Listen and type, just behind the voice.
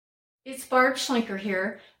It's Barb Schlinker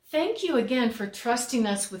here. Thank you again for trusting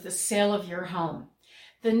us with the sale of your home.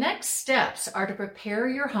 The next steps are to prepare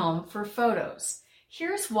your home for photos.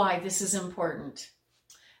 Here's why this is important.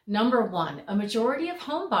 Number one, a majority of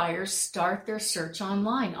home buyers start their search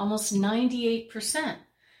online, almost 98%.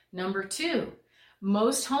 Number two,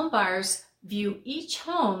 most home buyers view each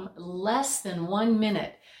home less than 1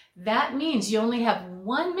 minute. That means you only have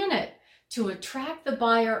 1 minute to attract the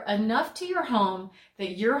buyer enough to your home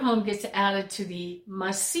that your home gets added to the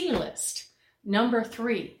must-see list. Number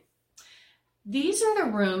three, these are the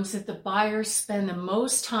rooms that the buyers spend the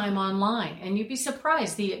most time online, and you'd be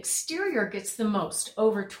surprised, the exterior gets the most,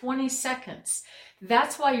 over 20 seconds.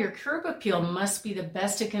 That's why your curb appeal must be the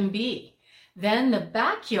best it can be. Then the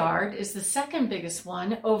backyard is the second biggest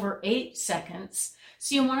one, over 8 seconds.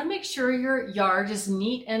 So you want to make sure your yard is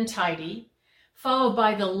neat and tidy, followed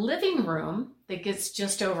by the living room that gets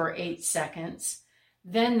just over 8 seconds,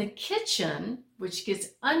 then the kitchen, which gets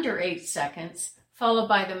under 8 seconds, followed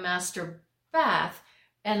by the master bath,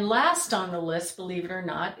 and last on the list, believe it or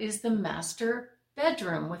not, is the master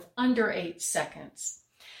bedroom with under 8 seconds.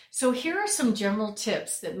 So here are some general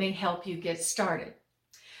tips that may help you get started.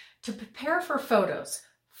 To prepare for photos,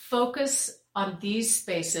 focus on these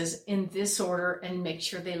spaces in this order and make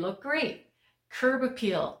sure they look great. Curb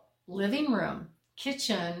appeal, living room,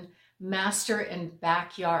 kitchen, master, and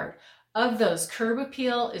backyard. Of those, curb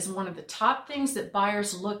appeal is one of the top things that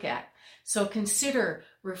buyers look at. So consider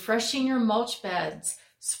refreshing your mulch beds,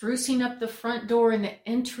 sprucing up the front door in the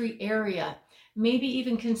entry area. Maybe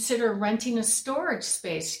even consider renting a storage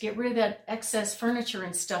space to get rid of that excess furniture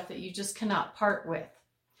and stuff that you just cannot part with.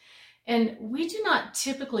 And we do not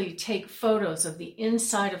typically take photos of the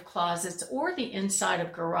inside of closets or the inside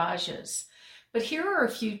of garages. But here are a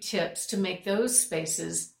few tips to make those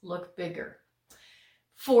spaces look bigger.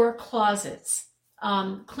 For closets,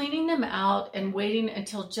 cleaning them out and waiting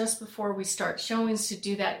until just before we start showings to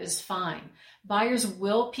do that is fine. Buyers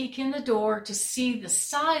will peek in the door to see the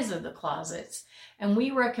size of the closets, and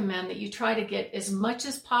we recommend that you try to get as much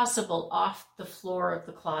as possible off the floor of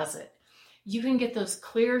the closet. You can get those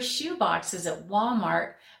clear shoe boxes at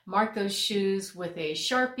Walmart, mark those shoes with a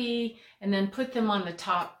Sharpie, and then put them on the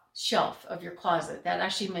top shelf of your closet. That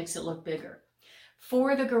actually makes it look bigger.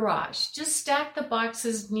 For the garage, just stack the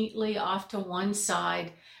boxes neatly off to one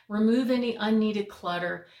side, remove any unneeded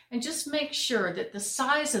clutter, and just make sure that the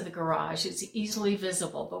size of the garage is easily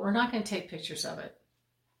visible, but we're not going to take pictures of it.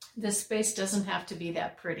 This space doesn't have to be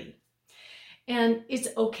that pretty. And it's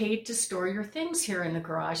okay to store your things here in the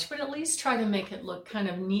garage, but at least try to make it look kind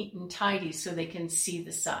of neat and tidy so they can see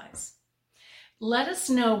the size. Let us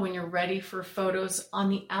know when you're ready for photos on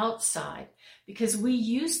the outside, because we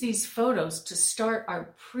use these photos to start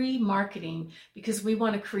our pre-marketing because we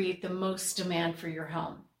want to create the most demand for your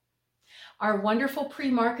home. Our wonderful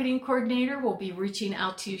pre-marketing coordinator will be reaching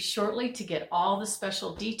out to you shortly to get all the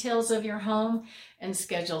special details of your home and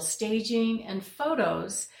schedule staging and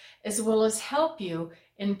photos, as well as help you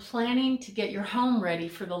in planning to get your home ready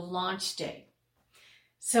for the launch date.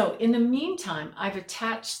 So in the meantime, I've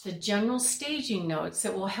attached the general staging notes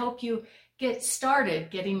that will help you get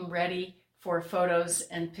started getting ready for photos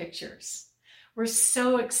and pictures. We're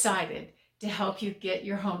so excited to help you get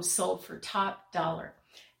your home sold for top dollar.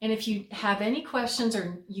 And if you have any questions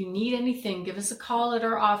or you need anything, give us a call at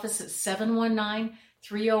our office at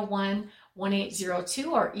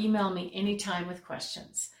 719-301-1802 or email me anytime with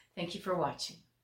questions. Thank you for watching.